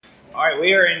All right,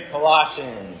 we are in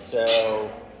Colossians,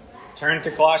 so turn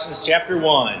to Colossians chapter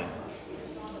 1.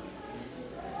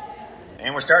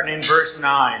 And we're starting in verse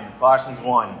 9, Colossians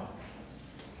 1.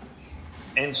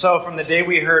 And so from the day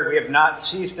we heard, we have not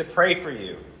ceased to pray for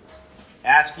you,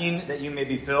 asking that you may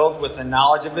be filled with the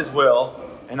knowledge of His will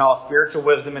and all spiritual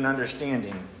wisdom and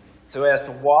understanding, so as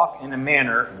to walk in a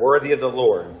manner worthy of the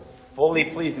Lord, fully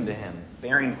pleasing to Him,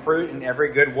 bearing fruit in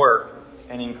every good work,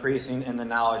 and increasing in the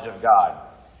knowledge of God.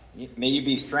 May you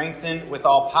be strengthened with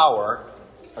all power,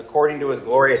 according to His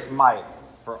glorious might,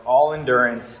 for all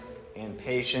endurance and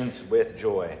patience with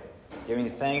joy, giving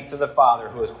thanks to the Father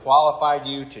who has qualified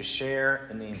you to share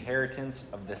in the inheritance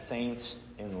of the saints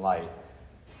in light.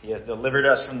 He has delivered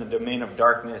us from the domain of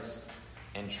darkness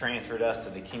and transferred us to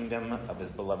the kingdom of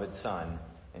His beloved Son,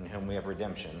 in whom we have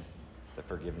redemption, the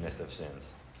forgiveness of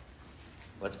sins.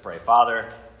 Let's pray.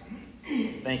 Father,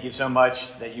 thank you so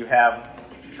much that you have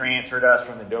transferred us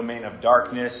from the domain of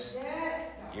darkness.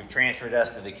 You've transferred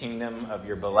us to the kingdom of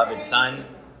your beloved Son.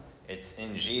 It's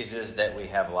in Jesus that we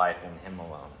have life, in Him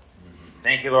alone.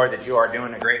 Thank you, Lord, that you are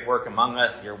doing a great work among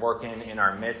us. You're working in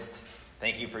our midst.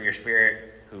 Thank you for your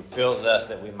Spirit who fills us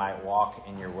that we might walk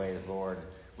in your ways, Lord.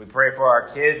 We pray for our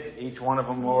kids, each one of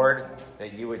them, Lord,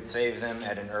 that you would save them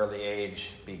at an early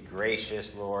age. Be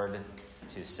gracious, Lord,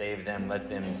 to save them. Let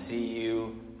them see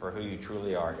you for who you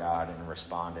truly are, God, and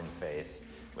respond in faith.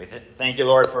 We thank you,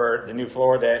 Lord, for the new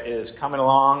floor that is coming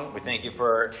along. We thank you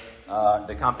for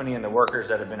the company and the workers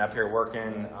that have been up here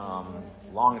working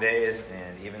long days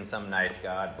and even some nights,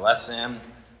 God. Bless them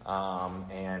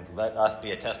and let us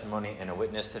be a testimony and a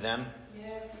witness to them.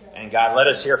 Yes, and God, let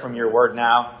us hear from your word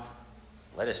now.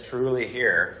 Let us truly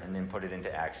hear and then put it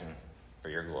into action for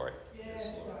your glory. Yes.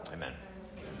 Amen.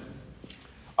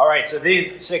 All right, so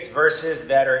these 6 verses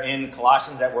that are in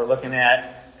Colossians that we're looking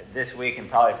at this week and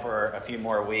probably for a few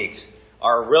more weeks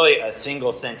are really a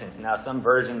single sentence. Now, some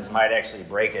versions might actually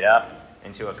break it up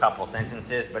into a couple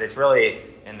sentences, but it's really,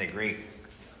 in the Greek,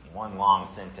 one long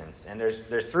sentence. And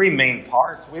there's 3 main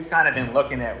parts. We've kind of been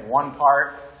looking at one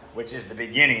part, which is the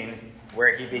beginning,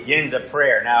 where he begins a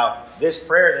prayer. Now, this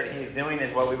prayer that he's doing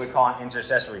is what we would call an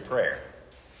intercessory prayer.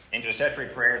 Intercessory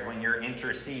prayer is when you're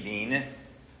interceding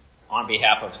on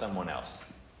behalf of someone else.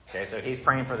 Okay, so he's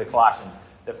praying for the Colossians.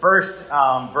 The first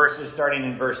verses starting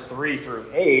in verse 3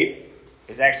 through 8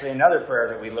 is actually another prayer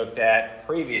that we looked at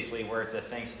previously where it's a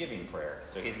thanksgiving prayer.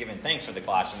 So he's giving thanks for the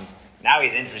Colossians. Now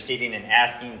he's interceding and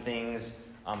asking things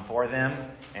for them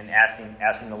and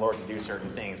asking the Lord to do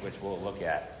certain things, which we'll look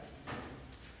at.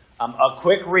 A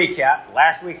quick recap.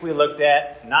 Last week we looked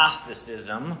at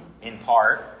Gnosticism in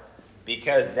part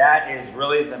because that is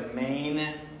really the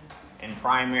main and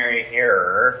primary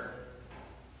error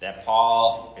that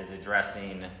Paul is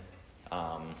addressing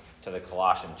to the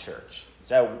Colossian church.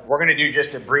 So we're going to do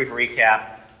just a brief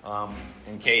recap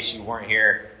in case you weren't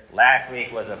here. Last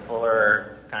week was a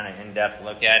fuller, kind of in-depth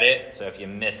look at it. So if you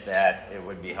missed that, it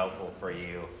would be helpful for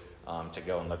you to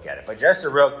go and look at it. But just a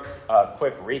real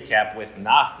quick recap with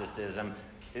Gnosticism.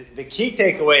 The key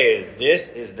takeaway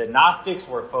is the Gnostics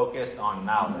were focused on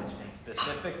knowledge, and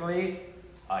specifically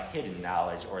hidden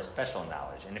knowledge or special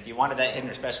knowledge. And if you wanted that hidden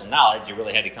or special knowledge, you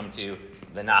really had to come to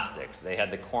the Gnostics. They had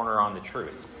the corner on the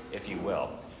truth, if you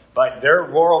will. But their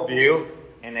worldview,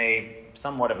 in a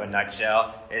somewhat of a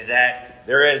nutshell, is that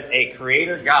there is a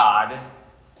creator God.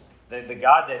 The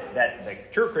God that the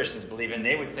true Christians believe in,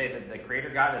 they would say that the creator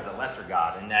God is a lesser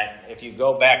God, and that if you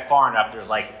go back far enough, there's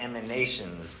like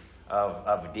emanations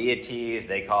of deities.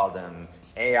 They call them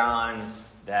aeons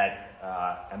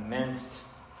that immenced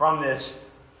from this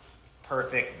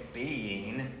perfect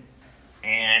being,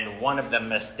 and one of the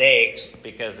mistakes,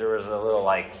 because there was a little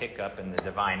like hiccup in the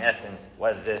divine essence,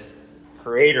 was this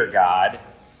creator God,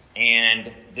 and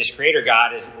this creator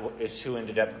God is who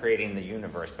ended up creating the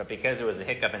universe. But because there was a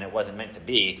hiccup and it wasn't meant to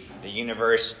be, the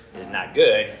universe is not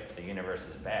good, the universe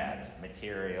is bad.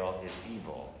 Material is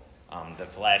evil. The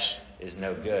flesh is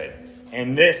no good.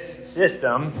 In this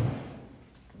system,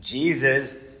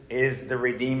 Jesus is the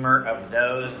redeemer of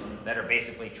those that are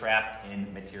basically trapped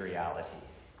in materiality.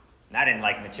 Not in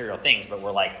like material things, but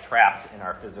we're like trapped in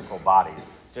our physical bodies.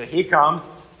 So he comes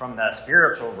from the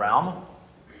spiritual realm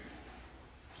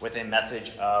with a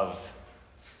message of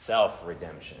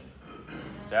self-redemption.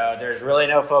 So there's really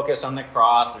no focus on the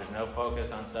cross. There's no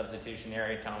focus on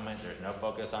substitutionary atonement. There's no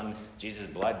focus on Jesus'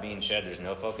 blood being shed. There's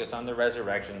no focus on the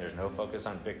resurrection. There's no focus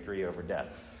on victory over death.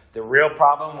 The real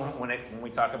problem when we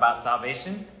talk about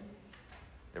salvation,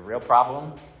 the real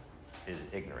problem is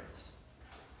ignorance.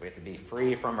 We have to be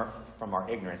free from our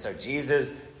ignorance. So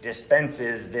Jesus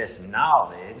dispenses this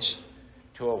knowledge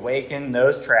to awaken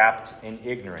those trapped in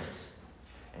ignorance.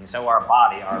 And so our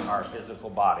body, our physical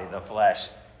body, the flesh,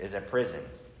 is a prison.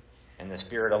 And the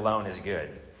Spirit alone is good.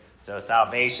 So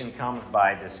salvation comes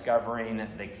by discovering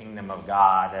the kingdom of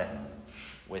God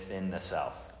within the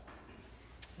self.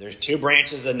 There's two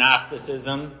branches of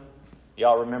Gnosticism.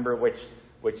 Y'all remember which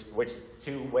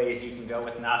two ways you can go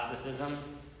with Gnosticism?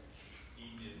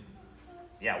 Hedonism.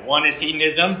 Yeah, one is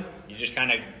hedonism. You just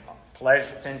kind of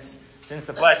pleasure, since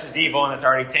the flesh is evil and it's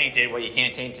already tainted, well, you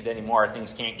can't taint it anymore.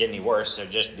 Things can't get any worse, so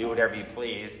just do whatever you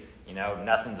please.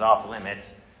 Nothing's off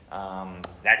limits.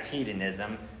 That's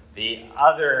hedonism. The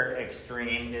other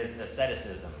extreme is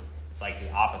asceticism. It's like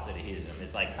the opposite of hedonism.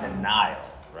 It's like denial,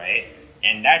 right?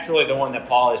 And that's really the one that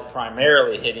Paul is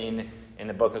primarily hitting in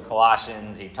the book of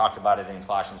Colossians. He talked about it in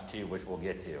Colossians 2, which we'll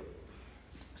get to.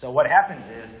 So what happens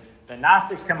is the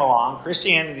Gnostics come along.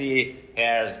 Christianity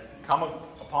has come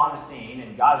upon the scene,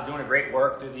 and God's doing a great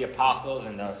work through the apostles,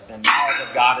 and the knowledge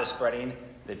of God is spreading.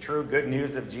 The true good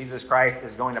news of Jesus Christ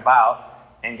is going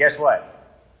about. And guess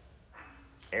what?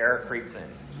 Error creeps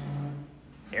in.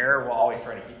 Error will always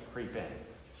try to creep in.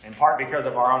 In part because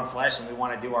of our own flesh, and we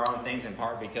want to do our own things, in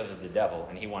part because of the devil,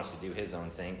 and he wants to do his own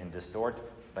thing and distort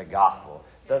the gospel.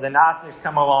 So the Gnostics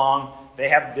come along. They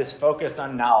have this focus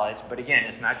on knowledge, but again,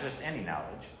 it's not just any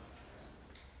knowledge.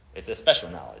 It's a special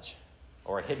knowledge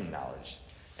or a hidden knowledge.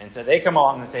 And so they come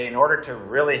along and say, in order to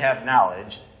really have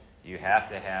knowledge, you have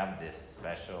to have this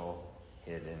special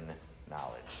hidden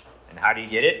knowledge. And how do you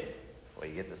get it? Well,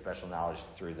 you get the special knowledge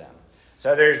through them.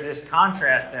 So there's this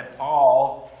contrast that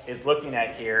Paul is looking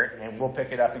at here, and we'll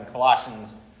pick it up in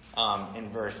Colossians in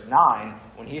verse 9.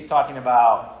 When he's talking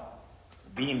about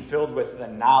being filled with the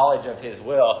knowledge of his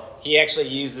will, he actually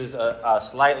uses a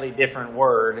slightly different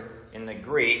word in the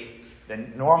Greek. The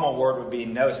normal word would be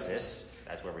gnosis.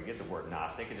 That's where we get the word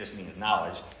Gnostic. It just means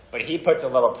knowledge. But he puts a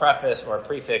little preface or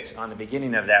prefix on the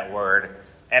beginning of that word,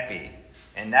 epi.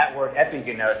 And that word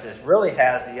epigenosis really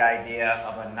has the idea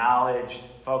of a knowledge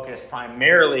focused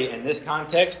primarily in this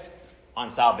context on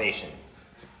salvation.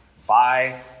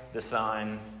 By the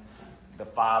Son, the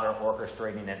Father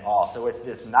orchestrating it all. So it's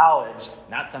this knowledge,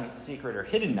 not some secret or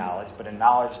hidden knowledge, but a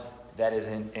knowledge that is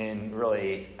in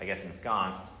really, I guess,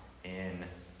 ensconced in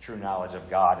true knowledge of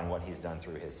God and what he's done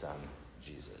through his Son,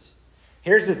 Jesus.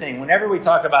 Here's the thing. Whenever we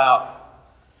talk about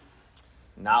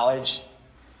knowledge,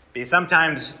 because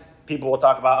sometimes people will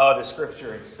talk about, the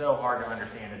Scripture, it's so hard to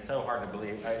understand, it's so hard to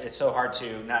believe, it's so hard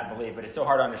to not believe, but it's so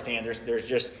hard to understand. There's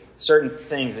just certain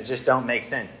things that just don't make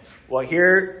sense. Well,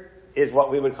 here is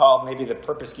what we would call maybe the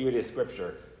perspicuity of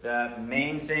Scripture. The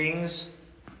main things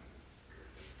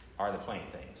are the plain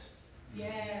things.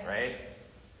 Yes. Right?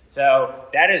 So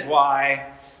that is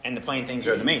why, and the plain things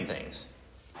are the main things.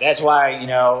 That's why,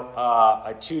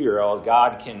 a 2-year-old,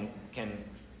 God can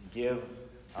give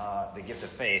the gift of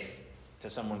faith to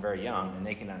someone very young, and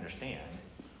they can understand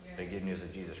the good news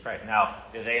of Jesus Christ. Now,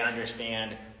 do they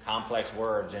understand complex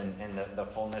words and the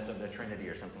fullness of the Trinity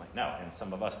or something like that? No, and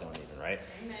some of us don't even, right?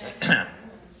 Amen.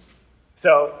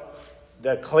 So,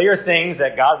 the clear things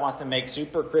that God wants to make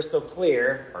super crystal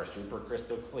clear are super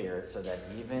crystal clear so that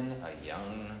even a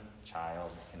young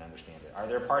child can understand it. Are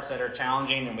there parts that are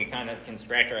challenging and we kind of can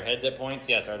scratch our heads at points?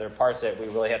 Yes. Are there parts that we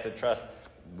really have to trust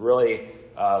really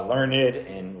learned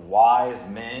and wise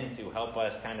men to help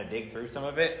us kind of dig through some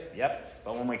of it? Yep.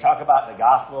 But when we talk about the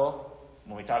gospel,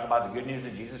 when we talk about the good news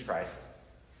of Jesus Christ,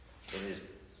 it is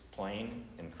plain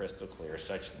and crystal clear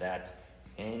such that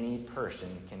any person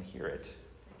can hear it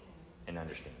and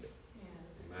understand it.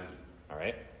 Yeah. Amen. All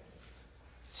right?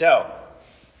 So,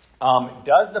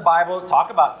 does the Bible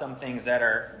talk about some things that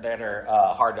are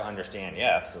hard to understand?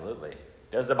 Yeah, absolutely.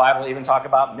 Does the Bible even talk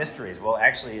about mysteries? Well,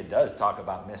 actually, it does talk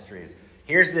about mysteries.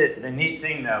 Here's the neat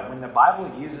thing, though. When the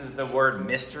Bible uses the word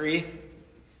mystery,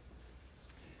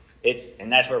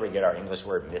 and that's where we get our English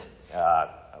word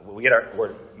we get our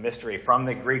word mystery from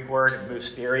the Greek word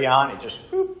mysterion. It just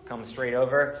comes straight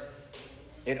over.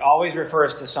 It always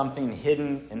refers to something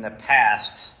hidden in the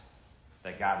past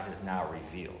that God has now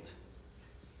revealed.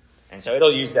 And so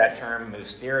it'll use that term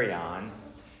mysterion.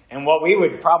 And what we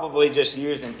would probably just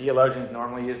use, and theologians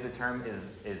normally use the term,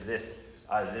 is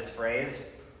this phrase,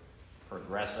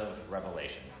 progressive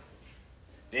revelation.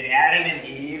 Did Adam and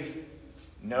Eve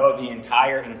know the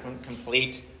entire and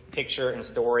complete picture and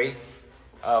story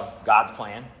of God's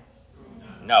plan?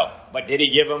 No. But did he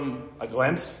give them a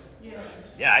glimpse? Yes.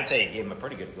 Yeah, I'd say he gave them a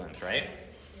pretty good glimpse, right?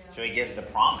 Yeah. So he gives the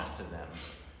promise to them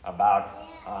about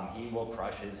he will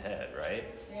crush his head, right?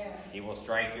 Yeah. He will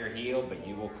strike your heel, but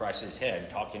you will crush his head,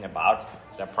 talking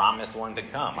about the promised one to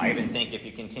come. I even think if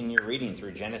you continue reading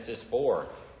through Genesis 4,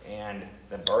 and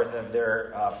the birth of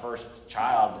their first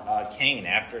child, Cain,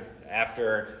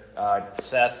 after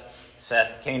Seth,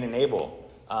 Cain and Abel.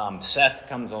 Seth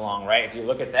comes along, right? If you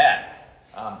look at that,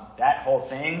 that whole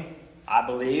thing, I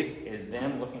believe, is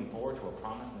them looking forward to a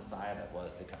promised Messiah that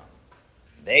was to come.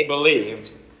 They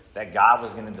believed that God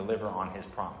was going to deliver on his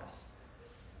promise.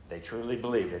 They truly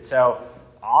believed it. So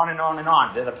on and on and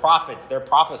on. They're the prophets. They're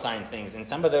prophesying things. And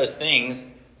some of those things,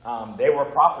 they were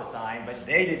prophesying, but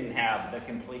they didn't have the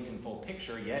complete and full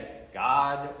picture yet.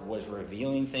 God was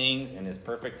revealing things in his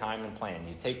perfect time and plan.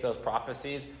 You take those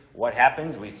prophecies, what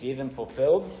happens? We see them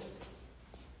fulfilled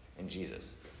in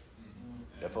Jesus.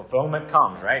 The fulfillment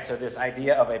comes, right? So this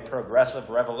idea of a progressive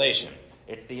revelation.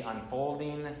 It's the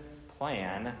unfolding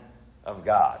plan of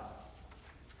God.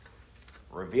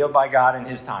 Revealed by God in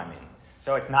his timing.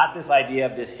 So it's not this idea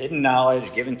of this hidden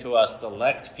knowledge given to a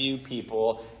select few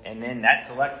people, and then that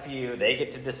select few, they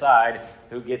get to decide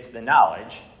who gets the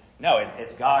knowledge. No,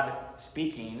 it's God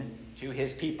speaking to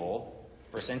his people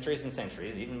for centuries and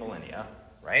centuries, even millennia,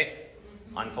 right?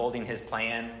 Unfolding his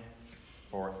plan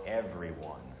for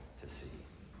everyone to see.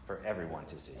 For everyone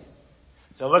to see.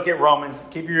 So look at Romans.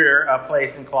 Keep your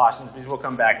place in Colossians, because we'll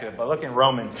come back to it. But look in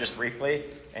Romans just briefly,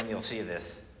 and you'll see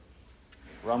this.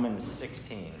 Romans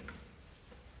 16.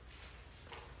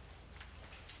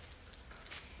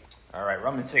 All right,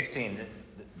 Romans 16,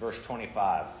 verse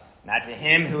 25. Now to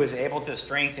him who is able to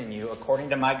strengthen you according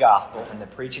to my gospel and the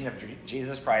preaching of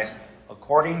Jesus Christ,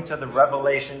 according to the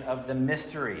revelation of the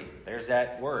mystery. There's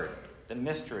that word, the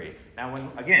mystery.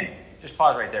 Now, again, just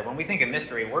pause right there. When we think of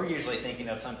mystery, we're usually thinking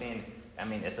of something,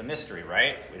 it's a mystery,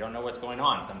 right? We don't know what's going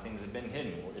on. Some things have been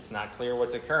hidden. It's not clear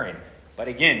what's occurring. But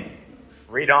again,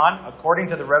 read on. According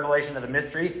to the revelation of the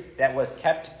mystery that was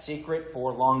kept secret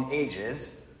for long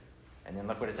ages. And then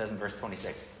look what it says in verse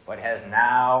 26. But has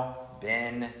now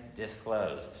been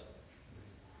disclosed.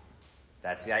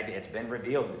 That's the idea. It's been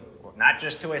revealed, not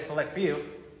just to a select few,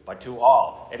 but to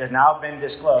all. It has now been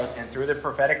disclosed, and through the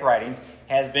prophetic writings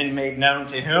has been made known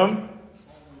to whom?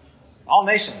 All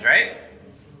nations, right?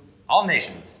 All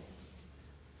nations.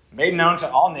 Made known to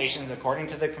all nations according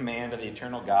to the command of the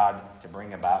eternal God to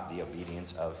bring about the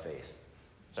obedience of faith.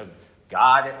 So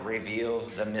God reveals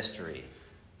the mystery.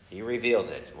 He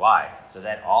reveals it. Why? So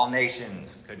that all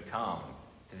nations could come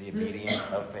to the obedience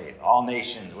of faith. All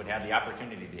nations would have the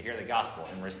opportunity to hear the gospel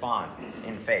and respond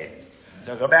in faith.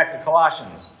 So go back to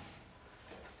Colossians.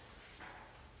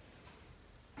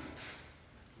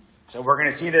 So we're going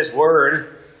to see this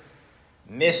word,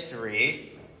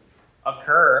 mystery,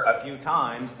 occur a few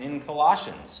times in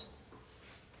Colossians.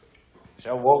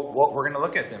 So we're going to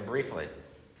look at them briefly.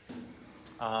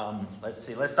 Let's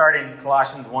see. Let's start in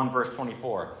Colossians 1, verse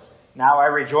 24. Now I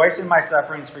rejoice in my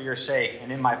sufferings for your sake,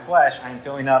 and in my flesh I am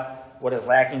filling up what is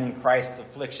lacking in Christ's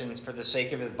afflictions for the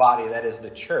sake of his body, that is the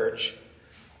church,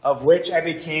 of which I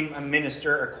became a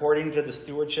minister according to the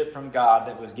stewardship from God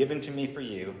that was given to me for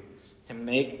you, to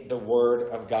make the word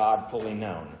of God fully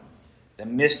known. The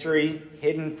mystery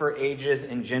hidden for ages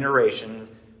and generations,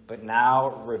 but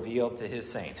now revealed to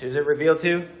his saints. Who's it revealed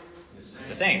to?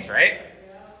 The saints, right?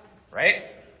 Right?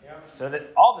 So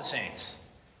that all the saints,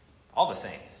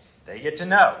 they get to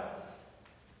know.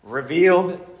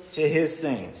 Revealed to his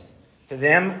saints. To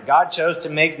them, God chose to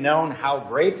make known how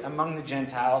great among the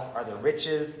Gentiles are the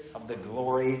riches of the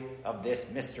glory of this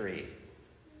mystery,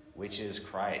 which is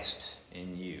Christ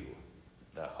in you,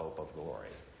 the hope of glory.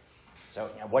 So,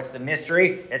 what's the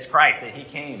mystery? It's Christ, that he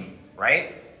came,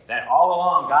 right? That all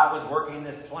along God was working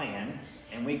this plan,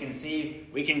 and we can see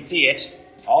it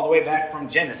all the way back from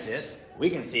Genesis. We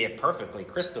can see it perfectly,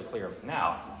 crystal clear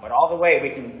now. But all the way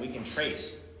we can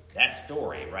trace that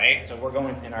story, right? So we're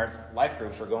going, in our life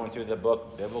groups, we're going through the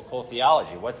book Biblical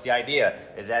Theology. What's the idea?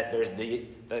 Is that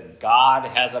that God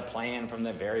has a plan from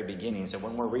the very beginning. So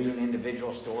when we're reading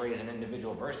individual stories and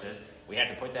individual verses, we have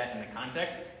to put that in the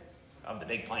context of the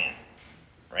big plan,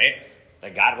 right?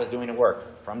 That God was doing a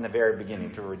work from the very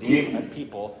beginning to redeem a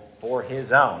people for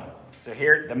his own. So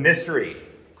here, the mystery,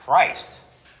 Christ,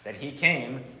 that he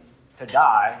came to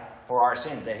die for our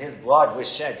sins, that his blood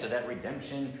was shed so that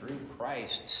redemption through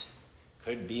Christ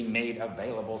could be made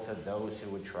available to those who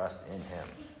would trust in him.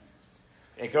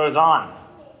 It goes on.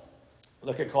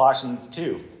 Look at Colossians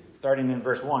 2, starting in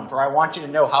verse 1. For I want you to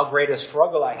know how great a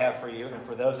struggle I have for you and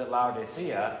for those at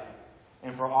Laodicea,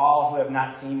 and for all who have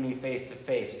not seen me face to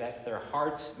face, that their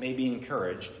hearts may be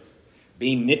encouraged,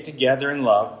 being knit together in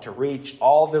love, to reach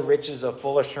all the riches of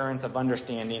full assurance of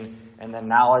understanding and the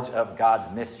knowledge of God's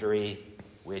mystery,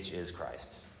 which is Christ.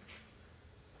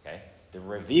 Okay? The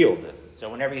revealed. So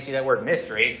whenever you see that word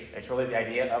mystery, it's really the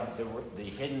idea of the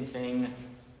hidden thing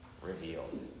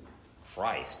revealed.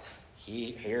 Christ.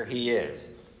 Here he is.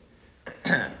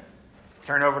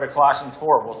 Turn over to Colossians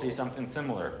 4. We'll see something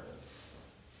similar.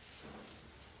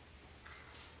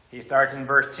 He starts in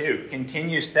verse 2.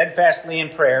 Continue steadfastly in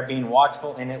prayer, being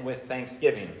watchful in it with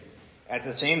thanksgiving. At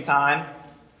the same time,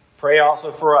 pray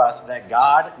also for us that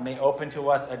God may open to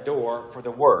us a door for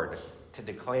the word to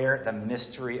declare the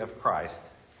mystery of Christ,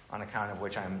 on account of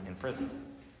which I'm in prison.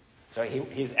 So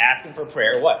he's asking for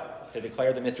prayer, what? To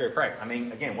declare the mystery of Christ. I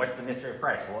mean, again, what's the mystery of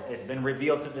Christ? Well, it's been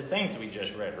revealed to the saints we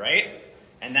just read, right?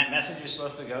 And that message is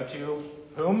supposed to go to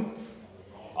whom?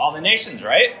 All the nations,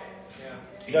 right? Yeah.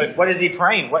 So what is he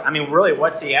praying? Really,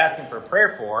 what's he asking for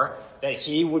prayer for? That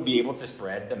he would be able to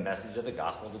spread the message of the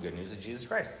gospel, the good news of Jesus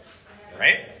Christ.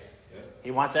 Right? Yeah.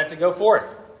 He wants that to go forth.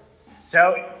 So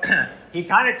he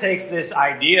kind of takes this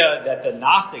idea that the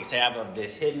Gnostics have of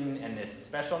this hidden and this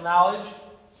special knowledge,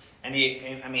 and he,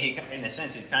 in a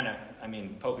sense, he's kind of,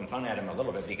 poking fun at him a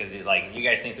little bit, because he's like, you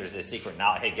guys think there's this secret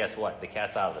knowledge. Hey, guess what? The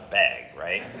cat's out of the bag,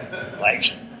 right?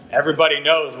 Like, everybody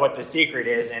knows what the secret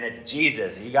is, and it's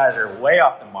Jesus. You guys are way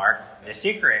off the mark. The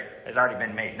secret has already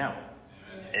been made known.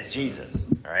 It's Jesus,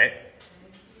 all right?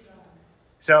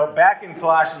 So back in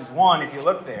Colossians 1, if you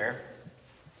look there,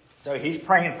 so he's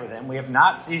praying for them. We have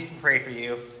not ceased to pray for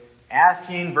you,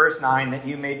 asking, verse 9, that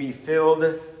you may be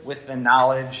filled with the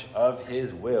knowledge of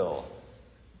his will.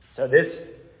 So this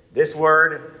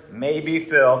word, may be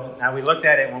filled. Now, we looked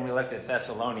at it when we looked at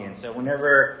Thessalonians. So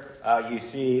whenever you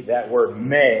see that word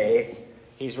may,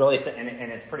 he's really saying,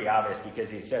 and it's pretty obvious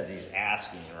because he says he's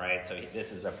asking, right? So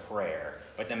this is a prayer.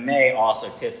 But the may also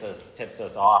tips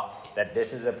us off that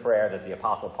this is a prayer that the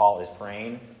Apostle Paul is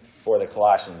praying for the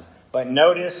Colossians. But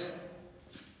notice,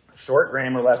 short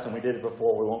grammar lesson, we did it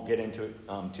before, we won't get into it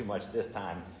too much this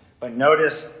time. But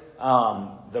notice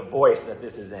the voice that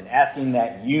this is in, asking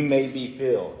that you may be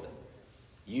filled.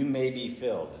 You may be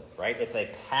filled, right? It's a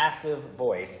passive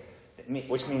voice,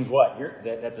 which means what?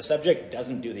 That the subject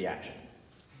doesn't do the action.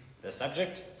 The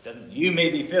subject doesn't, you may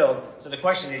be filled. So the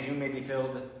question is, you may be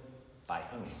filled by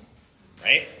whom?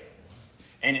 Right?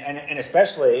 And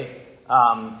especially,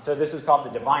 so this is called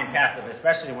the divine passive,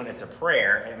 especially when it's a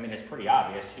prayer. It's pretty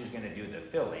obvious who's going to do the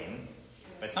filling.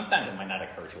 But sometimes it might not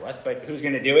occur to us. But who's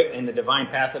going to do it in the divine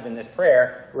passive in this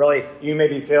prayer? Really, you may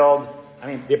be filled.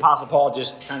 The Apostle Paul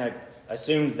just kind of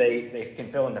assumes they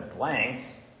can fill in the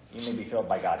blanks. You may be filled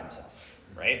by God himself,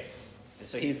 right?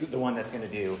 So he's the one that's going to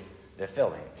do the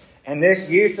filling. And this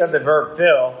use of the verb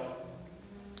fill,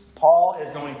 Paul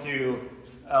is going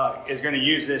to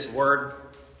use this word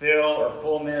fill or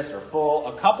fullness or full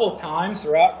a couple of times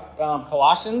throughout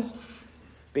Colossians,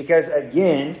 because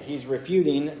again, he's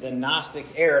refuting the Gnostic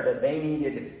error that they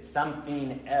needed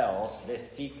something else,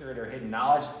 this secret or hidden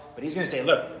knowledge. But he's going to say,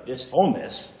 look, this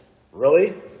fullness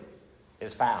really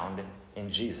is found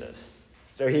in Jesus.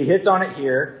 So he hits on it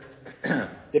here.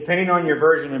 Depending on your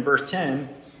version, in verse 10,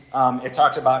 it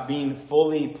talks about being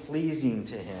fully pleasing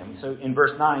to him. So in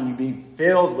verse 9, you be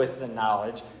filled with the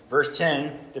knowledge. Verse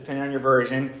 10, depending on your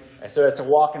version, so as to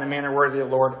walk in a manner worthy of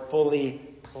the Lord, fully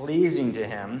pleasing to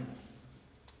him.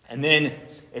 And then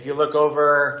if you look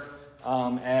over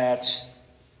at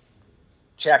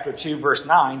chapter 2, verse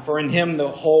 9, for in him the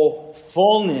whole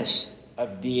fullness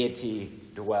of deity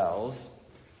dwells.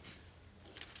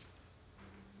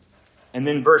 And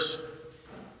then verse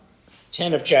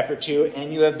 10 of chapter 2,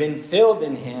 and you have been filled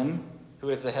in him, who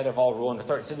is the head of all rule and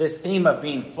authority. So this theme of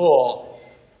being full,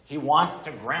 he wants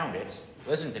to ground it.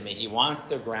 Listen to me. He wants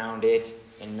to ground it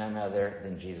in none other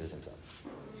than Jesus himself.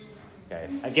 Okay.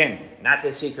 Again, not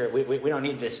this secret. We don't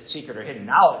need this secret or hidden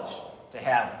knowledge to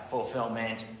have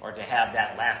fulfillment or to have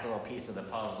that last little piece of the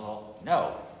puzzle.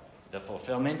 No. The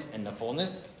fulfillment and the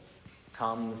fullness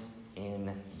comes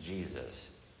in Jesus.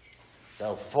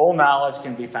 So full knowledge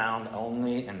can be found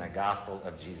only in the gospel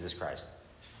of Jesus Christ.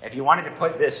 If you wanted to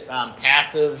put this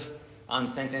passive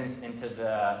sentence into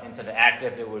the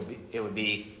active, it would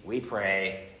be we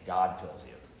pray, God fills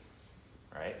you.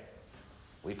 Right?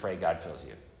 We pray, God fills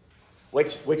you.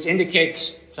 Which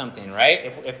indicates something, right?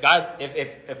 If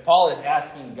Paul is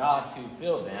asking God to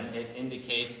fill them, it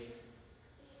indicates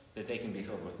that they can be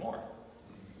filled with more.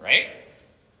 Right?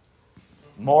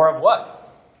 More of what?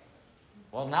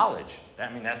 Well, knowledge.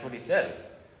 That's what he says,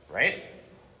 right?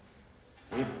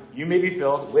 You may be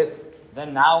filled with the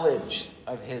knowledge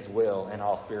of his will and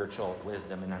all spiritual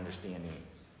wisdom and understanding.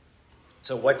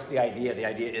 So what's the idea? The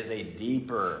idea is a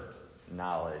deeper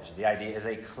knowledge. The idea is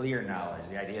a clear knowledge.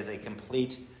 The idea is a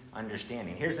complete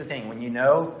understanding. Here's the thing. When you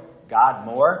know God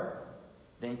more,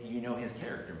 then you know his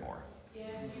character more. Yes.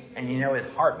 And you know his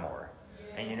heart more.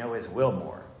 Yes. And you know his will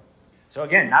more. So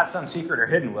again, not some secret or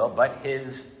hidden will, but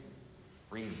his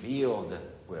revealed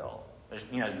will.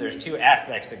 There's two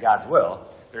aspects to God's will.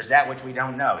 There's that which we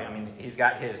don't know. I mean, he's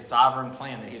got his sovereign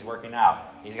plan that he's working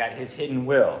out. He's got his hidden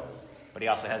will. But he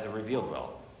also has a revealed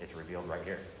will. It's revealed right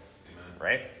here.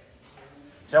 Right?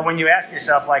 So when you ask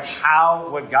yourself, like,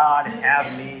 how would God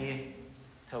have me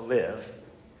to live?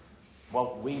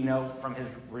 Well, we know from his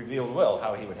revealed will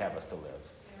how he would have us to live.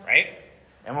 Right?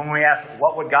 And when we ask,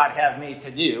 what would God have me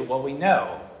to do? Well, we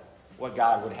know what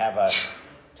God would have us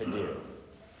to do.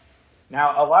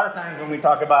 Now, a lot of times when we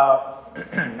talk about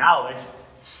knowledge,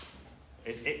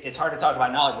 it's hard to talk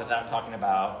about knowledge without talking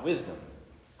about wisdom.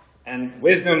 And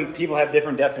wisdom, people have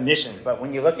different definitions. But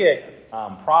when you look at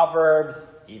Proverbs,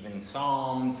 even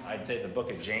Psalms, I'd say the book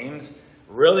of James,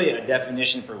 really a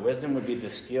definition for wisdom would be the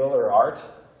skill or art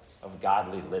of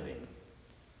godly living.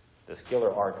 The skill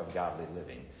or art of godly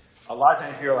living. A lot of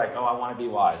times people are like, oh, I want to be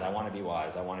wise, I want to be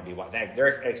wise, I want to be wise.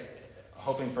 They're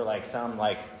hoping for some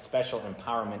special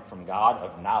empowerment from God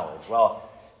of knowledge. Well,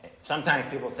 sometimes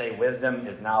people say wisdom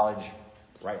is knowledge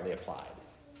rightly applied.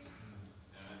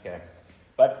 Okay?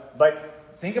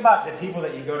 But think about the people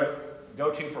that you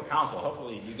go to for counsel.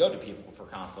 Hopefully you go to people for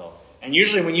counsel. And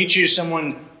usually when you choose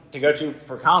someone to go to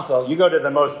for counsel, you go to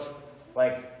the most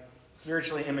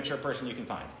spiritually immature person you can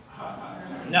find.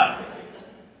 No.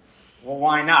 Well,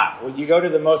 why not? Well, you go to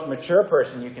the most mature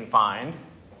person you can find.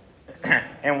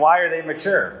 And why are they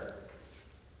mature?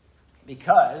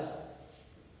 Because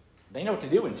they know what to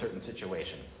do in certain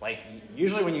situations.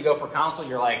 Usually when you go for counsel,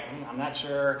 you're like, I'm not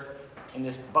sure in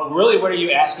this. But really, what are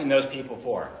you asking those people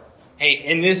for?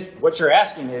 Hey, what you're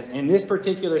asking is, in this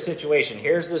particular situation,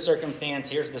 here's the circumstance,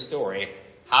 here's the story.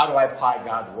 How do I apply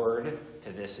God's word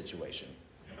to this situation?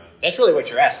 That's really what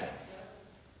you're asking.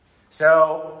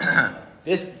 So,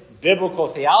 this biblical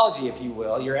theology, if you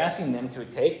will, you're asking them to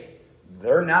take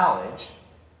their knowledge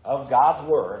of God's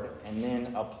word and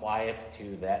then apply it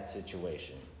to that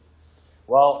situation.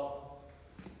 Well,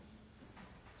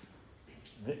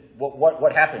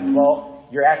 what happens? Well,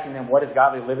 you're asking them, what does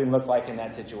godly living look like in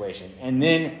that situation? And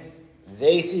then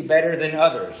they see better than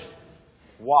others.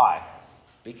 Why?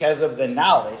 Because of the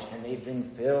knowledge, and they've been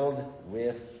filled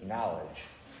with knowledge.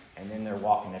 And then they're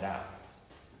walking it out.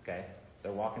 Okay?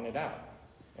 They're walking it out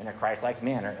in a Christ-like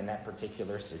manner in that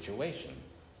particular situation.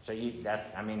 So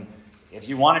if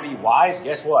you want to be wise,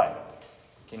 guess what?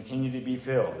 Continue to be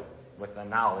filled with the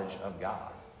knowledge of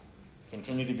God.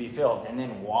 Continue to be filled, and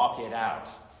then walk it out.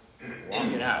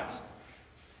 Walk it out.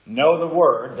 Know the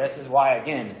word. This is why,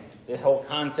 again, this whole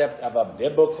concept of a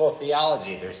biblical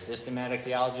theology. There's systematic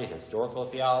theology, historical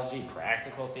theology,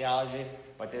 practical theology.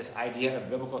 But this idea of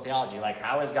biblical theology,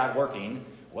 how is God working?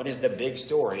 What is the big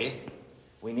story?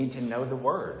 We need to know the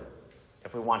word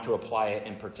if we want to apply it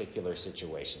in particular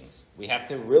situations. We have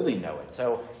to really know it.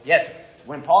 So, yes,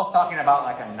 when Paul's talking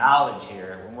about a knowledge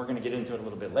here, and we're going to get into it a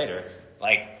little bit later,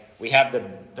 we have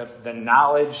the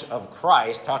knowledge of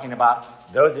Christ talking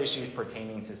about those issues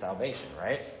pertaining to salvation,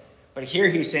 right? But here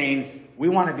he's saying we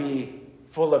want to be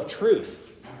full of truth,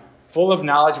 full of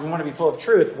knowledge. We want to be full of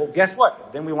truth. Well, guess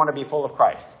what? Then we want to be full of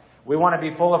Christ. We want to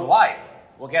be full of life.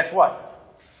 Well, guess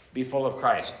what? Be full of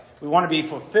Christ. We want to be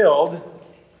fulfilled.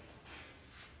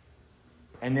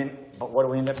 But what do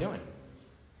we end up doing?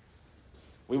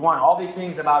 We want all these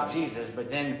things about Jesus, but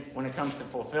then when it comes to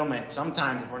fulfillment,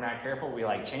 sometimes if we're not careful, we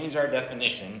change our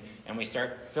definition and we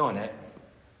start filling it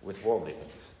with worldly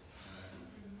things.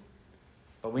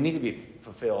 But we need to be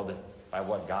fulfilled by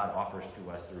what God offers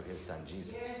to us through his son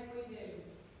Jesus. Yes, we do.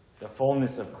 The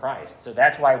fullness of Christ. So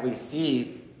that's why we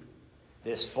see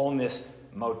this fullness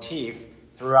motif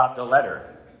throughout the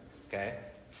letter. Okay?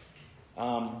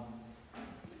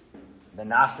 The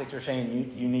Gnostics are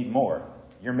saying you need more.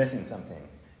 You're missing something.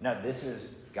 No, this is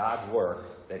God's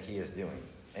work that he is doing.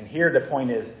 And here the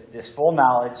point is, this full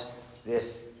knowledge,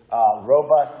 this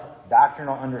robust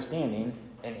doctrinal understanding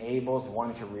enables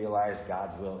one to realize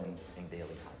God's will in daily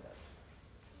conduct.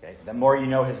 Okay? The more you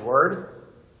know his word,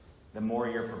 the more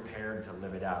you're prepared to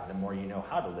live it out. The more you know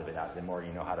how to live it out, the more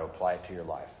you know how to apply it to your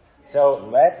life. So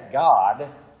let God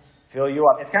fill you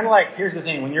up. It's kind of here's the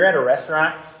thing, when you're at a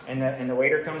restaurant and the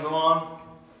waiter comes along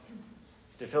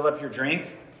to fill up your drink,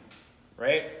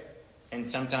 right? And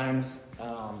sometimes,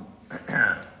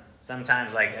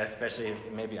 especially,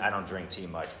 maybe I don't drink tea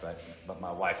much, but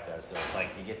my wife does. So it's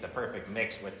you get the perfect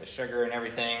mix with the sugar and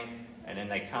everything, and then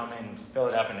they come and fill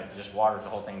it up, and it just waters the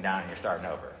whole thing down, and you're starting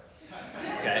over.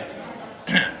 Okay?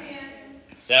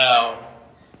 So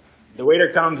the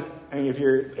waiter comes, and if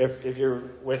you're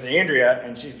with Andrea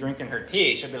and she's drinking her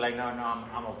tea, she'll be like, no,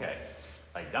 I'm okay.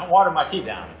 Don't water my tea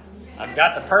down. I've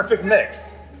got the perfect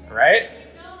mix, right?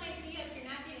 Fill my tea up, you're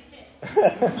not being a tip.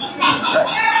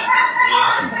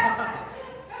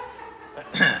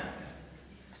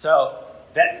 So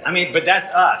but that's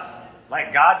us.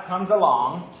 Like God comes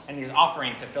along and he's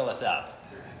offering to fill us up,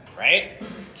 right?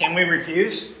 Can we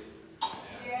refuse?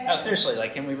 No, seriously,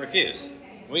 like can we refuse?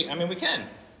 We can.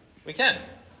 We can.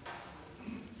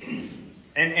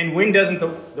 And when doesn't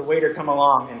the waiter come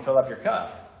along and fill up your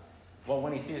cup? Well,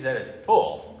 when he sees that it's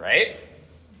full, right?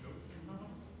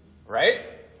 Right?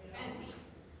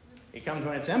 He comes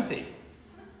when it's empty,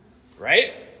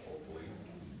 right?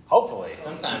 Hopefully.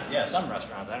 Sometimes, yeah, some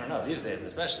restaurants, I don't know, these days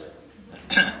especially.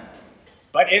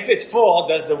 But if it's full,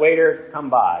 does the waiter come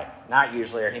by? Not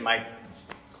usually, or he might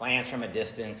glance from a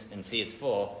distance and see it's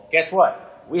full. Guess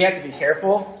what? We have to be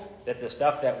careful that the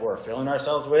stuff that we're filling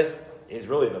ourselves with is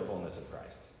really the fullness of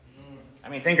Christ. I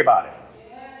mean, think about it.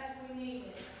 Yes, we need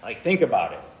it. Like, think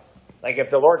about it. Like, if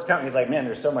the Lord's coming, he's like, man,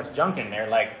 there's so much junk in there.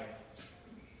 Like,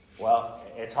 well,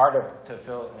 it's hard to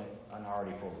fill an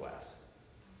already full glass.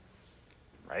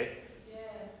 Right? Yes.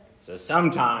 So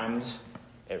sometimes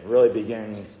it really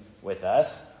begins with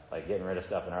us, like getting rid of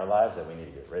stuff in our lives that we need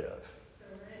to get rid of.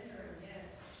 Surrendering,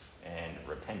 yes. And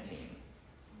repenting.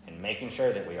 And making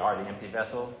sure that we are the empty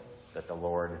vessel that the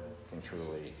Lord can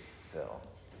truly fill.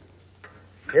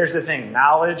 Here's the thing.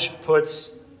 Knowledge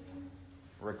puts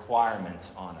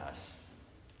requirements on us.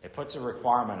 It puts a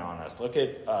requirement on us. Look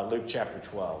at Luke chapter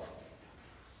 12.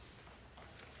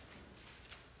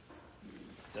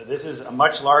 So this is a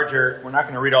much larger, we're not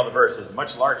going to read all the verses, a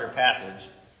much larger passage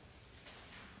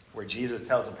where Jesus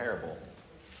tells a parable.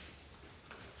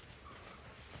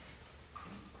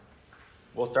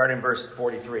 We'll start in verse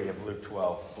 43 of Luke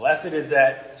 12. Blessed is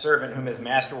that servant whom his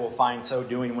master will find so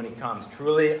doing when he comes.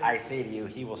 Truly, I say to you,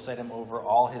 he will set him over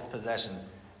all his possessions.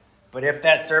 But if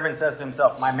that servant says to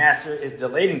himself, my master is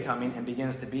delayed in coming, and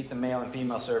begins to beat the male and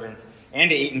female servants, and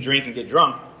to eat and drink and get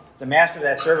drunk, the master of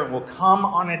that servant will come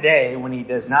on a day when he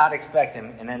does not expect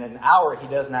him, and in an hour he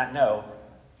does not know,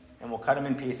 and will cut him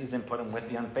in pieces and put him with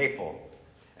the unfaithful.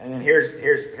 And then here's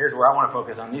where I want to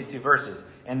focus on these two verses.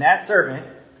 And that servant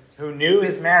who knew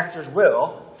his master's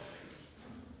will,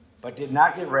 but did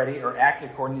not get ready or act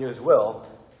according to his will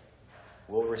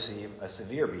receive a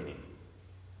severe beating.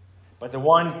 But the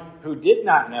one who did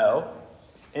not know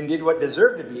and did what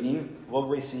deserved a beating will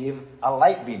receive a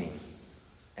light beating.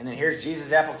 And then here's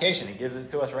Jesus' application. He gives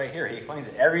it to us right here. He explains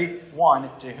it. Everyone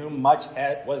to whom much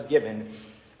was given,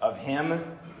 of him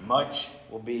much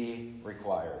will be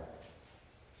required.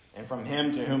 And from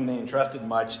him to whom they entrusted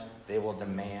much, they will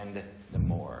demand the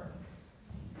more.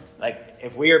 Like,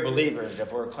 if we are believers,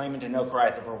 if we're claiming to know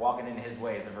Christ, if we're walking in his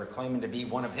ways, if we're claiming to be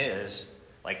one of his,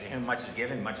 like to whom much is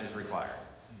given, much is required.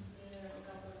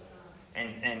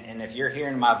 And if you're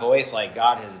hearing my voice, like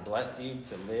God has blessed you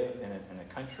to live in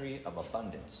a country of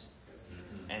abundance.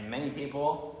 And many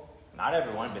people, not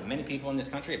everyone, but many people in this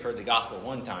country have heard the gospel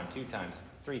 1 time, 2 times,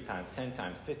 3 times, 10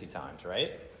 times, 50 times,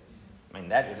 right? I mean,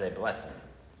 that is a blessing.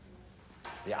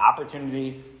 The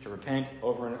opportunity to repent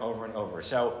over and over and over.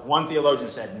 So one theologian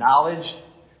said, knowledge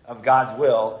of God's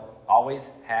will always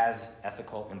has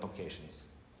ethical implications,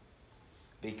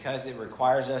 because it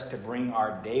requires us to bring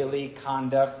our daily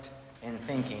conduct and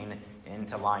thinking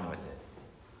into line with it.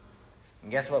 And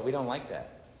guess what? We don't like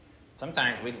that.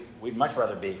 Sometimes we'd much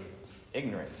rather be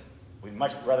ignorant. We'd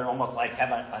much rather almost like have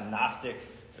a Gnostic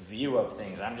view of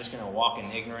things. I'm just going to walk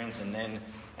in ignorance and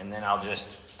then I'll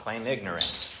just claim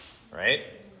ignorance. Right?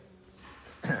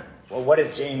 Well, what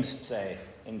does James say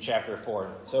in chapter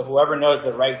 4? So whoever knows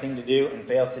the right thing to do and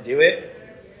fails to do it,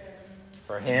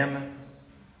 for him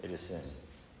it is sin.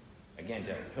 Again,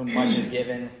 to whom much is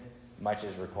given, much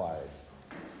is required.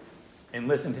 And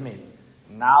listen to me.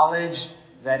 Knowledge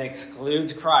that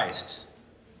excludes Christ,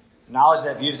 knowledge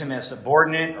that views him as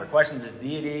subordinate or questions his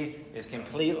deity, is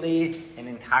completely and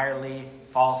entirely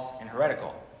false and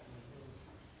heretical.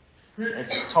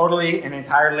 It's totally and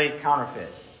entirely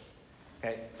counterfeit.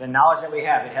 Okay? The knowledge that we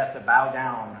have, it has to bow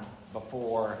down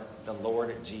before the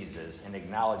Lord Jesus and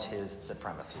acknowledge his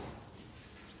supremacy.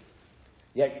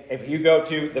 Yet, if you go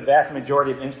to the vast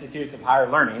majority of institutes of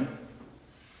higher learning,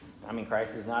 I mean,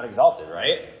 Christ is not exalted,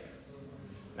 right?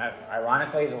 Now,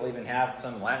 ironically, they'll even have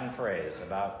some Latin phrase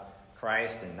about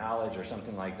Christ and knowledge or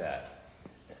something like that.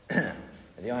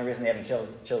 The only reason they haven't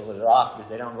chiseled it off is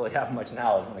they don't really have much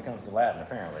knowledge when it comes to Latin,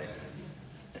 apparently.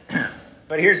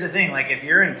 But here's the thing, like if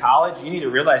you're in college, you need to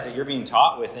realize that you're being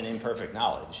taught with an imperfect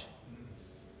knowledge.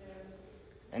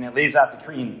 And it leaves out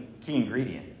the key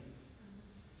ingredient.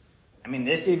 I mean,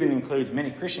 this even includes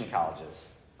many Christian colleges,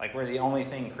 like where the only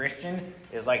thing Christian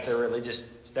is like the religious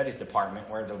studies department,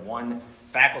 where the one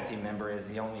faculty member is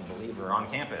the only believer on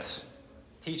campus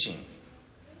teaching.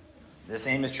 The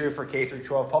same is true for K through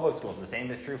 12 public schools. The same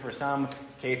is true for some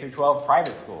K through 12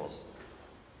 private schools.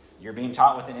 You're being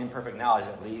taught with an imperfect knowledge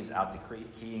that leaves out the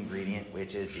key ingredient,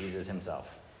 which is Jesus himself.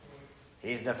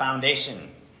 He's the foundation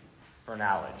for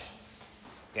knowledge.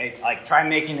 Okay, like try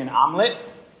making an omelet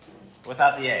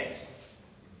without the eggs.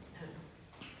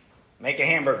 Make a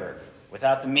hamburger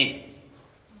without the meat.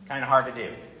 Kind of hard to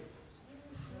do.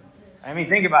 I mean,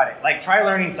 think about it. Like, try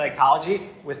learning psychology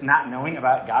with not knowing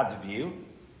about God's view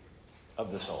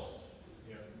of the soul.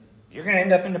 You're going to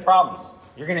end up into problems.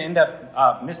 You're going to end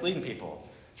up misleading people.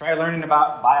 Try learning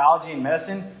about biology and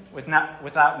medicine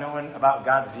without knowing about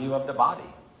God's view of the body.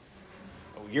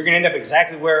 You're going to end up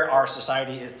exactly where our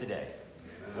society is today,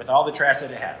 with all the trash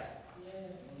that it has.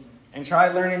 And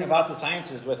try learning about the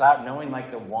sciences without knowing,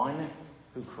 like, the one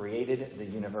who created the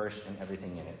universe and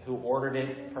everything in it, who ordered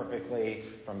it perfectly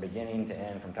from beginning to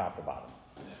end, from top to bottom.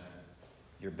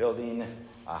 You're building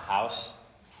a house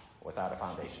without a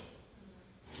foundation.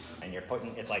 And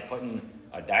it's like putting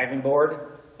a diving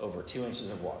board over 2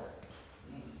 inches of water.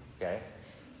 Okay?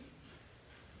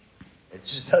 It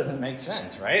just doesn't make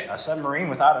sense, right? A submarine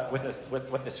with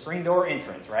a screen door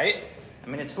entrance, right? I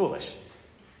mean, it's foolish.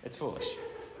 It's foolish.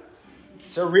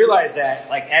 So realize that,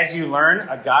 like, as you learn,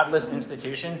 a godless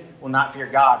institution will not fear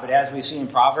God. But as we see in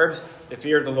Proverbs, the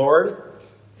fear of the Lord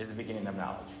is the beginning of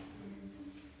knowledge.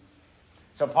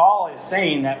 So Paul is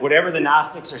saying that whatever the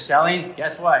Gnostics are selling,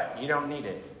 guess what? You don't need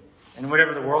it. And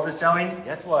whatever the world is selling,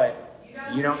 guess what?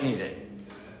 You don't need it.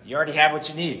 You already have what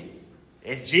you need.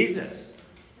 It's Jesus.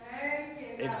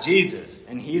 It's Jesus.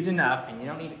 And he's enough, and you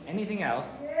don't need anything else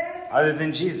other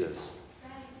than Jesus.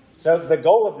 So the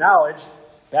goal of knowledge,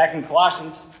 back in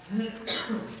Colossians,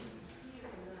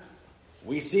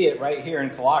 we see it right here in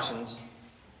Colossians.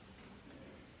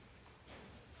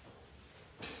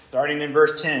 Starting in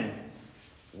verse 10.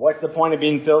 What's the point of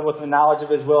being filled with the knowledge of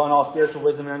his will and all spiritual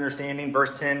wisdom and understanding?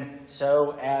 Verse 10,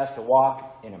 so as to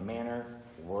walk in a manner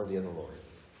worthy of the Lord.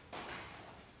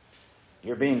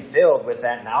 You're being filled with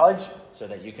that knowledge so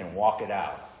that you can walk it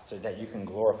out, so that you can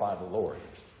glorify the Lord.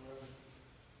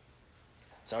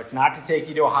 So it's not to take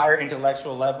you to a higher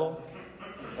intellectual level.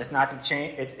 It's not to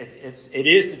change. It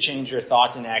is to change your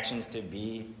thoughts and actions to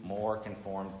be more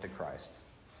conformed to Christ.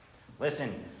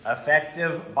 Listen,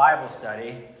 effective Bible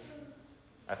study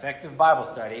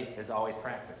is always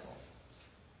practical.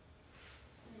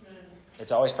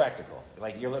 It's always practical.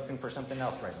 Like, you're looking for something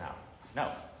else right now.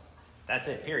 No, that's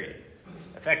it. Period.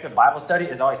 Effective Bible study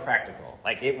is always practical.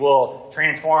 Like, it will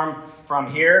transform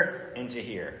from here into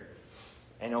here.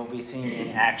 And it will be seen in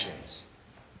actions.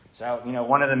 So,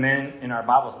 one of the men in our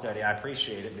Bible study, I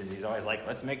appreciate it because he's always like,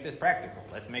 let's make this practical.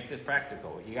 Let's make this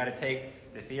practical. You got to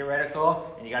take the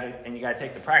theoretical and you got to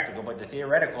take the practical, but the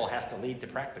theoretical has to lead to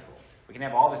practical. We can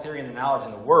have all the theory and the knowledge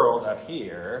in the world up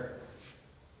here,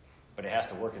 but it has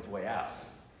to work its way out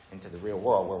into the real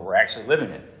world where we're actually living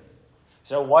it.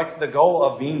 So what's the goal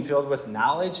of being filled with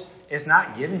knowledge? It's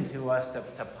not given to us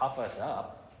to puff us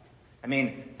up. I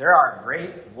mean, there are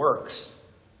great works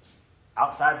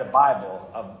outside the Bible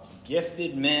of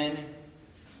gifted men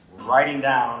writing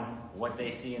down what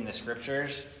they see in the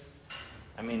scriptures.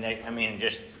 I mean,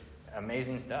 just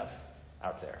amazing stuff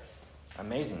out there.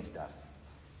 Amazing stuff.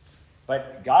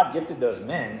 But God gifted those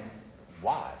men.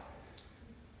 Why?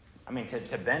 I mean,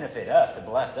 to benefit us, to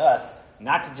bless us,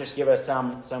 not to just give us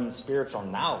some spiritual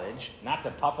knowledge, not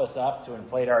to puff us up, to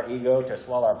inflate our ego, to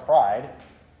swell our pride.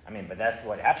 I mean, but that's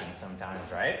what happens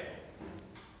sometimes, right?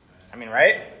 I mean,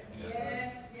 right?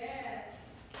 Yes.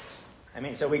 I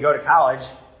mean, so we go to college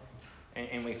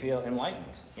and we feel enlightened.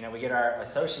 We get our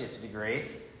associate's degree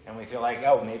and we feel like,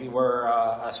 oh, maybe we're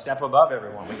a step above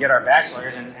everyone. We get our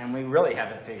bachelor's and we really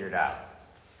have it figured out.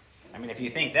 I mean, if you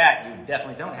think that, you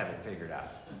definitely don't have it figured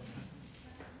out.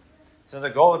 So the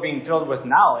goal of being filled with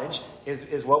knowledge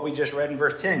is what we just read in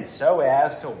verse 10, so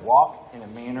as to walk in a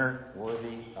manner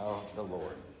worthy of the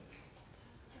Lord.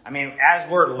 I mean, as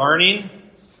we're learning,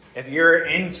 if you're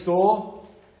in school,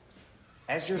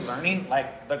 as you're learning,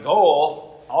 like, the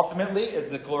goal ultimately is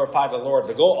to glorify the Lord.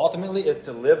 The goal ultimately is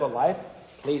to live a life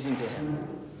pleasing to Him.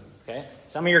 Okay?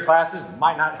 Some of your classes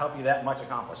might not help you that much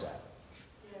accomplish that.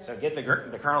 So get the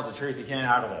kernels of truth you can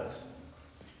out of those.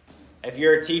 If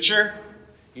you're a teacher,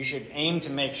 you should aim to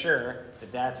make sure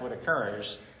that that's what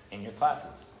occurs in your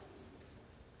classes.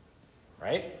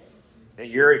 Right? That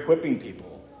you're equipping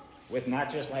people with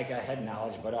not just like a head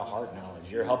knowledge, but a heart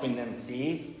knowledge. You're helping them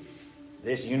see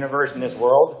this universe and this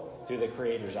world through the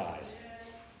Creator's eyes.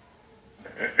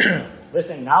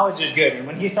 Listen, knowledge is good. And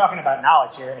when he's talking about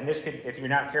knowledge here, and this could, if you're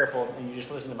not careful and you just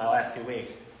listen to my last 2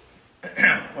 weeks,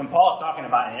 when Paul's talking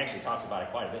about, and he actually talks about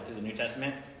it quite a bit through the New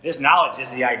Testament, this knowledge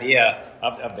is the idea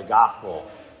of the gospel.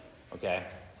 Okay?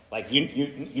 Like,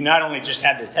 you not only just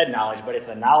have this head knowledge, but it's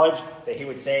the knowledge that he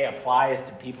would say applies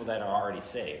to people that are already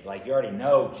saved. Like, you already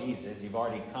know Jesus. You've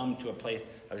already come to a place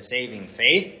of saving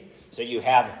faith, so you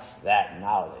have that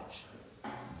knowledge.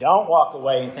 Don't walk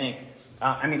away and think,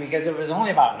 because if it was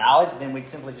only about knowledge, then we'd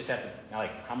simply just have to,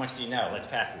 like, how much do you know? Let's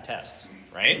pass the test,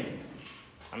 right?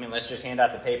 Let's just hand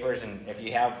out the papers, and if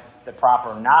you have the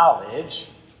proper knowledge,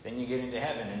 then you get into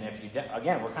heaven. And if you,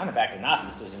 again, we're kind of back to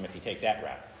Gnosticism if you take that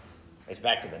route. It's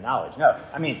back to the knowledge. No,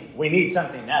 we need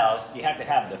something else. You have to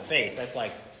have the faith. That's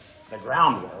like the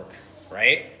groundwork,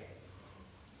 right?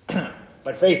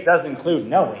 But faith does include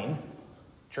knowing.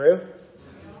 True?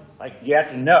 Like, you have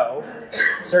to know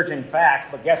certain facts,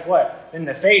 but guess what? Then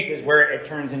the faith is where it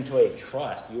turns into a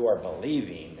trust. You are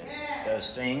believing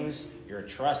those things. You're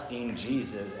trusting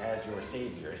Jesus as your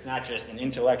Savior. It's not just an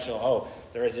intellectual,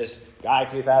 there was this guy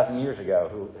 2,000 years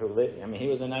ago who lived, he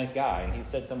was a nice guy, and he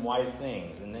said some wise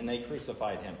things, and then they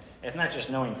crucified him. It's not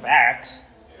just knowing facts.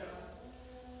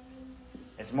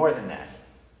 It's more than that.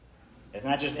 It's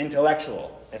not just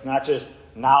intellectual. It's not just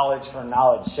knowledge for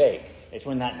knowledge's sake. It's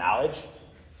when that knowledge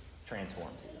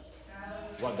transforms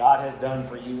you. What God has done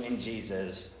for you in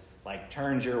Jesus,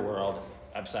 turns your world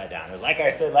upside down. It was like I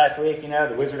said last week,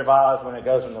 the Wizard of Oz, when it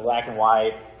goes from the black and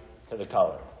white to the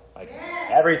color.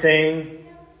 Everything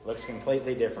looks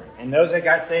completely different. And those that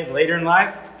got saved later in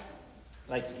life,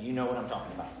 you know what I'm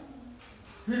talking about.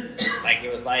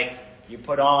 It was like you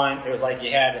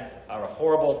had a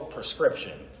horrible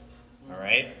prescription, all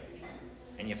right?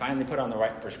 And you finally put on the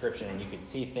right prescription and you could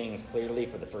see things clearly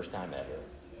for the first time ever.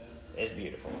 It's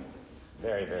beautiful.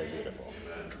 Very, very beautiful.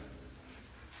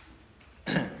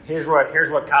 Here's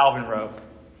what Calvin wrote.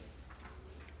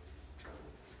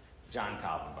 John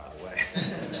Calvin, by the way.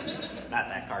 Not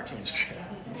that cartoon strip.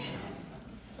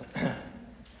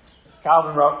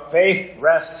 Calvin wrote, "Faith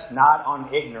rests not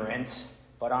on ignorance,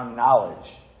 but on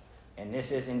knowledge. And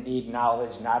this is indeed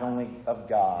knowledge not only of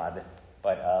God,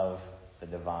 but of the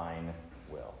divine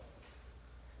will."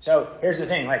 So here's the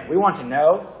thing. We want to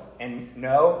know and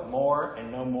know more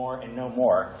and know more and know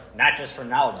more, not just for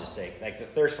knowledge's sake. The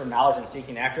thirst for knowledge and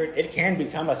seeking after it, it can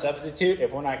become a substitute,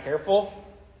 if we're not careful,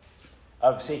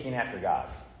 of seeking after God.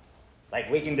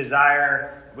 We can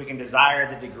desire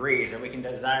the degrees, or we can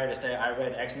desire to say, I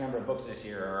read X number of books this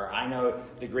year, or I know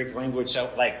the Greek language. So,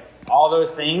 all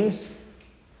those things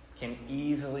can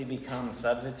easily become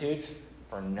substitutes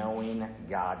for knowing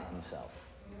God himself.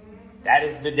 That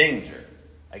is the danger.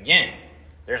 Again,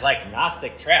 there's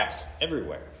Gnostic traps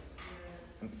everywhere.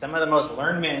 Some of the most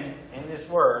learned men in this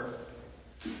word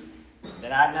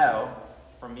that I know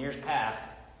from years past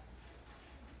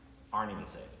aren't even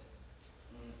saved.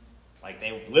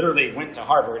 They literally went to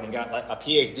Harvard and got a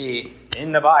PhD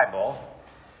in the Bible,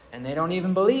 and they don't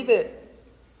even believe it.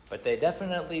 But they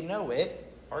definitely know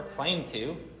it, or claim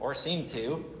to, or seem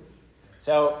to.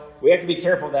 So we have to be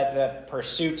careful that the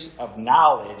pursuit of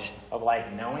knowledge, of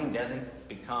knowing, doesn't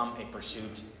become a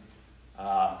pursuit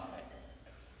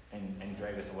and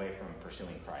drag us away from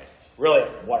pursuing Christ. Really,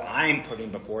 what I'm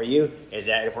putting before you is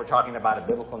that if we're talking about a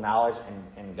biblical knowledge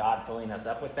and God filling us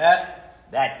up with that,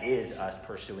 that is us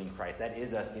pursuing Christ. That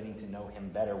is us getting to know him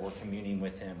better. We're communing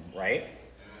with him, right?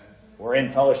 We're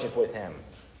in fellowship with him.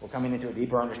 We're coming into a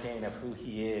deeper understanding of who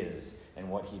he is and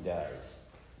what he does.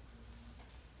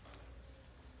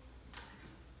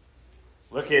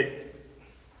 Look at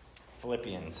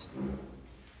Philippians.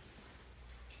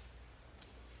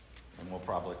 And we'll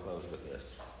probably close with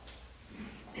this.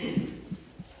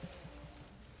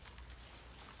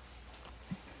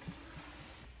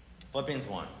 Philippians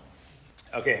 1.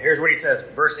 Okay, here's what he says.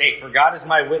 Verse 8. "For God is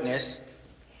my witness,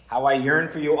 how I yearn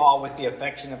for you all with the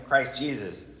affection of Christ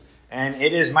Jesus. And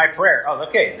it is my prayer." Oh,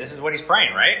 okay, this is what he's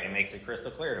praying, right? It makes it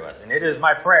crystal clear to us. "And it is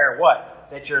my prayer," what?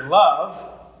 "That your love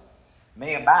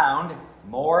may abound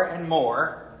more and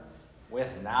more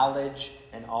with knowledge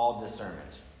and all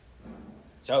discernment."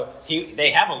 So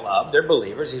they have a love. They're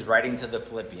believers. He's writing to the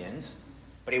Philippians.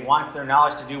 But he wants their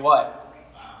knowledge to do what?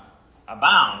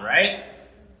 Abound, right?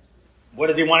 What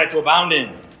does he want it to abound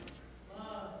in?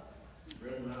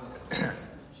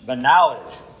 The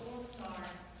knowledge.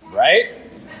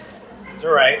 Right? It's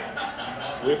all right.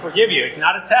 We forgive you. It's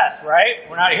not a test, right?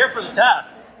 We're not here for the test.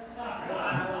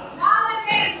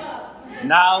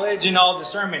 Knowledge and all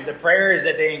discernment. The prayer is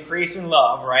that they increase in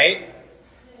love, right?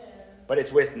 But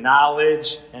it's with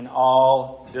knowledge and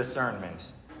all discernment.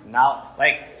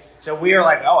 So we are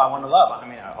I want to love.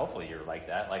 hopefully you're like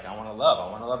that. I want to love.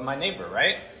 I want to love my neighbor,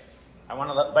 right? I want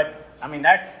to love. But,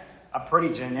 a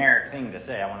pretty generic thing to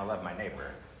say, I want to love my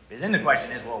neighbor. Because then the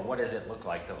question is, well, what does it look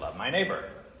like to love my neighbor?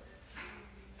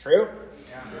 True?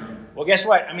 Yeah. Well, guess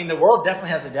what? I mean, the world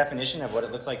definitely has a definition of what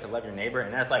it looks like to love your neighbor,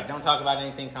 and that's like, don't talk about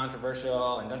anything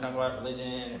controversial, and don't talk about religion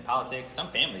and politics.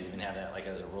 Some families even have that, like,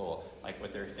 as a rule, like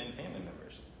with their extended family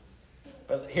members.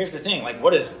 But here's the thing, like,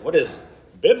 what does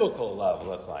biblical love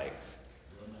look like?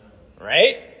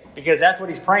 Right? Because that's what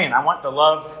he's praying. I want the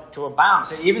love to abound.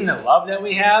 So even the love that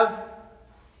we have,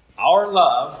 our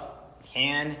love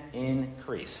can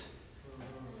increase.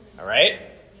 All right?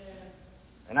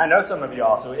 And I know some of you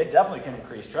all, so it definitely can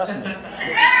increase. Trust me. Let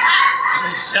me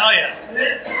just tell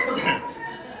you.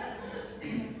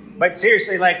 But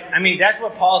seriously, like, I mean, that's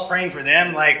what Paul's praying for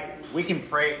them. Like, we can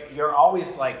pray. You're always,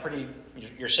 like,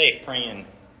 you're safe praying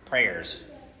prayers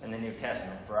in the New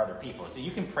Testament for other people. So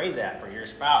you can pray that for your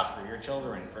spouse, for your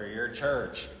children, for your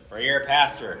church, for your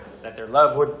pastor, that their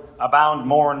love would abound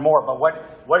more and more. But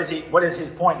what is his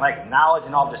point? Like, knowledge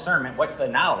and all discernment. What's the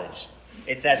knowledge?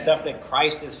 It's that stuff that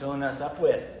Christ is filling us up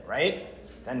with, right?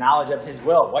 The knowledge of his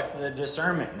will. What's the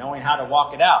discernment? Knowing how to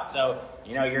walk it out. So,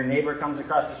 your neighbor comes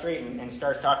across the street and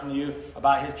starts talking to you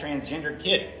about his transgendered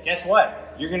kid. Guess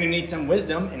what? You're going to need some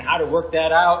wisdom in how to work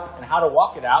that out and how to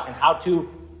walk it out and how to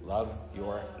love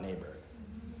your neighbor,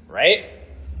 right?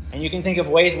 And you can think of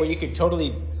ways where you could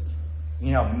totally,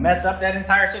 mess up that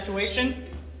entire situation,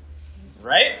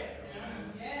 right?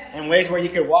 And ways where you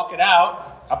could walk it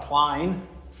out applying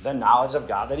the knowledge of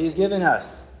God that he's given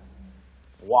us.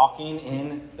 Walking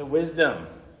in the wisdom.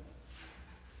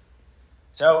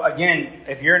 So again,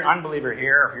 if you're an unbeliever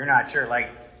here, or if you're not sure, like,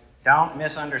 don't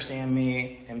misunderstand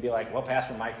me and be like, well,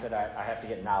 Pastor Mike said I have to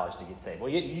get knowledge to get saved.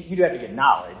 Well, you do have to get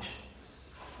knowledge.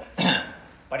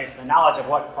 But it's the knowledge of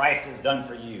what Christ has done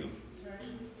for you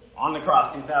on the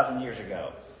cross 2,000 years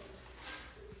ago.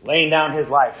 Laying down his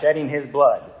life, shedding his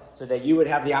blood, so that you would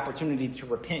have the opportunity to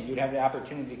repent. You'd have the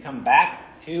opportunity to come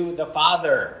back to the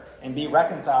Father and be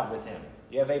reconciled with him.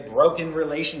 You have a broken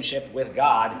relationship with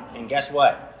God, and guess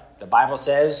what? The Bible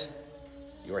says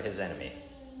you're his enemy.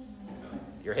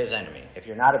 You're his enemy. If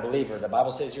you're not a believer, the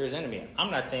Bible says you're his enemy. I'm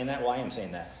not saying that. Well, I am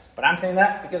saying that. But I'm saying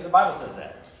that because the Bible says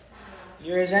that.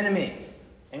 You're his enemy.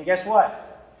 And guess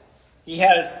what? He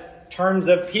has terms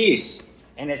of peace,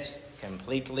 and it's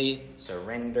completely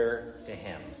surrender to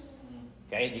him.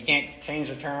 Okay? You can't change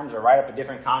the terms or write up a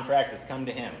different contract. It's come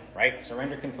to him, right?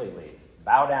 Surrender completely.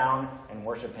 Bow down and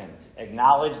worship him.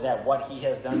 Acknowledge that what he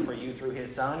has done for you through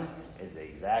his Son is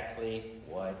exactly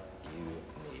what you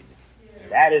need.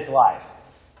 That is life.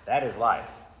 That is life.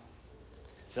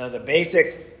 So the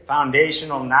basic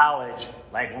foundational knowledge,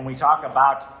 like when we talk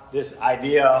about this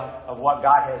idea of what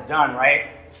God has done, right?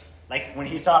 Like when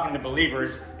he's talking to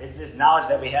believers, it's this knowledge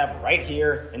that we have right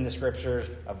here in the scriptures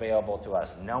available to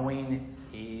us. Knowing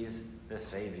he's the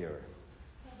Savior.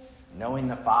 Knowing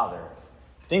the Father.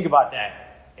 Think about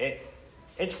that.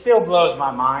 It still blows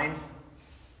my mind.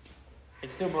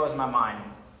 It still blows my mind,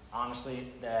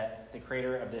 honestly, that the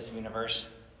creator of this universe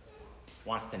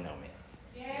wants to know me.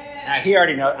 Yeah. Now, he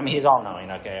already knows. I mean, he's all-knowing.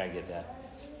 Okay, I get that.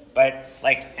 But,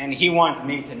 and he wants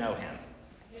me to know him.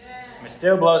 Yeah. It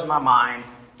still blows my mind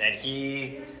that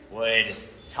he would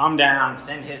come down,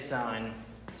 send his Son,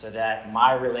 so that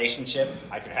my relationship,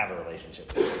 I could have a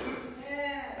relationship with him.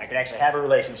 Yeah. I could actually have a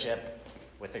relationship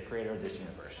with the creator of this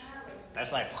universe.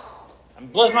 That's like,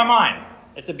 it blows my mind.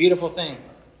 It's a beautiful thing.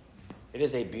 It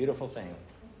is a beautiful thing.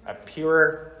 A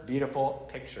pure, beautiful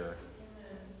picture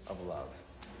of love.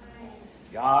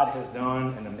 God has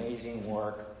done an amazing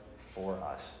work for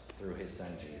us through his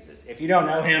Son, Jesus. If you don't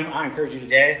know him, I encourage you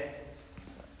today.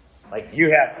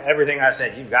 You have everything I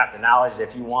said. You've got the knowledge.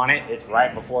 If you want it, it's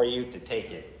right before you to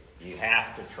take it. You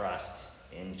have to trust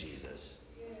in Jesus.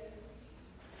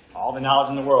 All the knowledge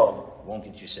in the world won't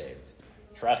get you saved.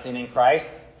 Trusting in Christ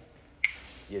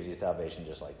gives you salvation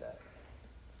just like that.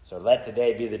 So let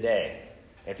today be the day.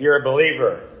 If you're a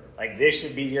believer, this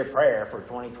should be your prayer for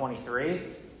 2023.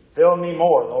 Fill me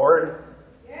more, Lord.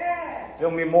 Yeah.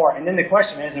 Fill me more. And then the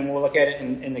question is, and we'll look at it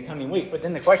in the coming weeks, but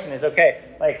then the question is,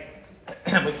 okay,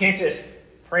 we can't just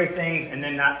pray things and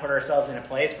then not put ourselves in a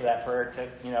place for that prayer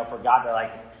to, for God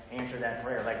to answer that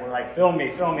prayer. We're fill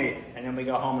me, and then we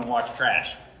go home and watch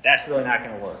trash. That's really not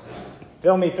going to work.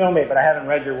 Fill me, but I haven't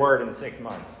read your word in 6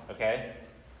 months, okay?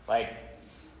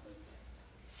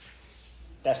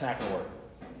 That's not going to work.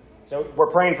 So we're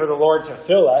praying for the Lord to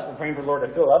fill us. We're praying for the Lord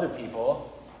to fill other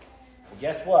people. Well,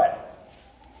 guess what?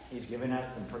 He's given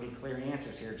us some pretty clear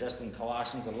answers here just in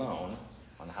Colossians alone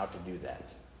on how to do that,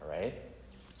 all right?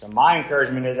 So my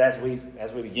encouragement is as we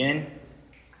begin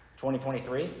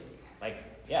 2023,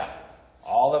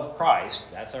 all of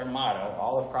Christ, that's our motto,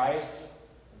 all of Christ,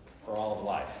 for all of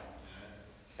life.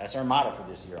 That's our motto for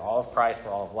this year, all of Christ for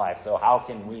all of life. So how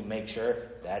can we make sure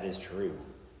that is true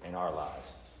in our lives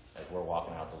as we're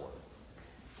walking out the Word?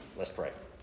 Let's pray.